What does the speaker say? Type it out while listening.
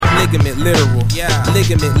ligament literal,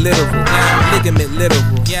 ligament literal, ligament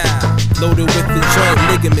literal, loaded with the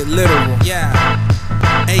joint, ligament literal,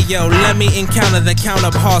 Hey yo, let me encounter the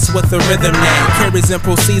counterparts with the rhythm now. Carries and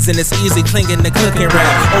proceeds and it's easy clinging the cooking rap.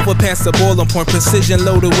 Overpass the boiling point, precision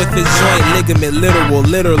loaded with the joint. Ligament literal,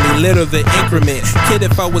 literally litter the increment. Kid,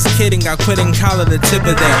 if I was kidding, I couldn't collar the tip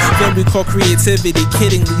of that. Then we call creativity,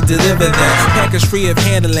 kiddingly deliver that. Package free of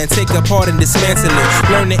handling, take apart and dismantle it.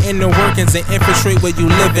 Learn the inner workings and infiltrate where you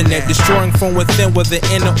living at. Destroying from within where the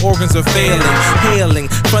inner organs are failing. Hailing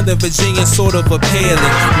from the Virginia, sort of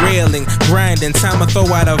appealing. Railing, grinding, time I throw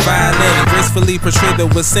out a violin and gracefully portray the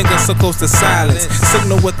with singer so close to silence.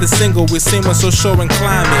 Signal with the single, we seem so sure and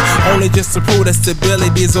climbing. Only just to prove that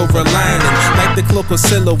stability's overlining. Like the cloak of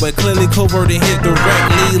silhouette, clearly covert and hit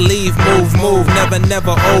directly. Leave, move,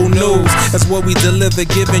 never old news. That's what we deliver,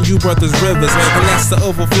 giving you brothers rivers. And that's the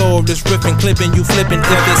overflow of this riffing, clipping, you flipping.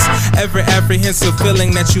 If it's every apprehensive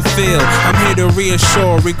feeling that you feel, I'm here to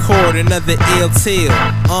reassure, record another ill tale.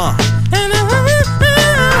 And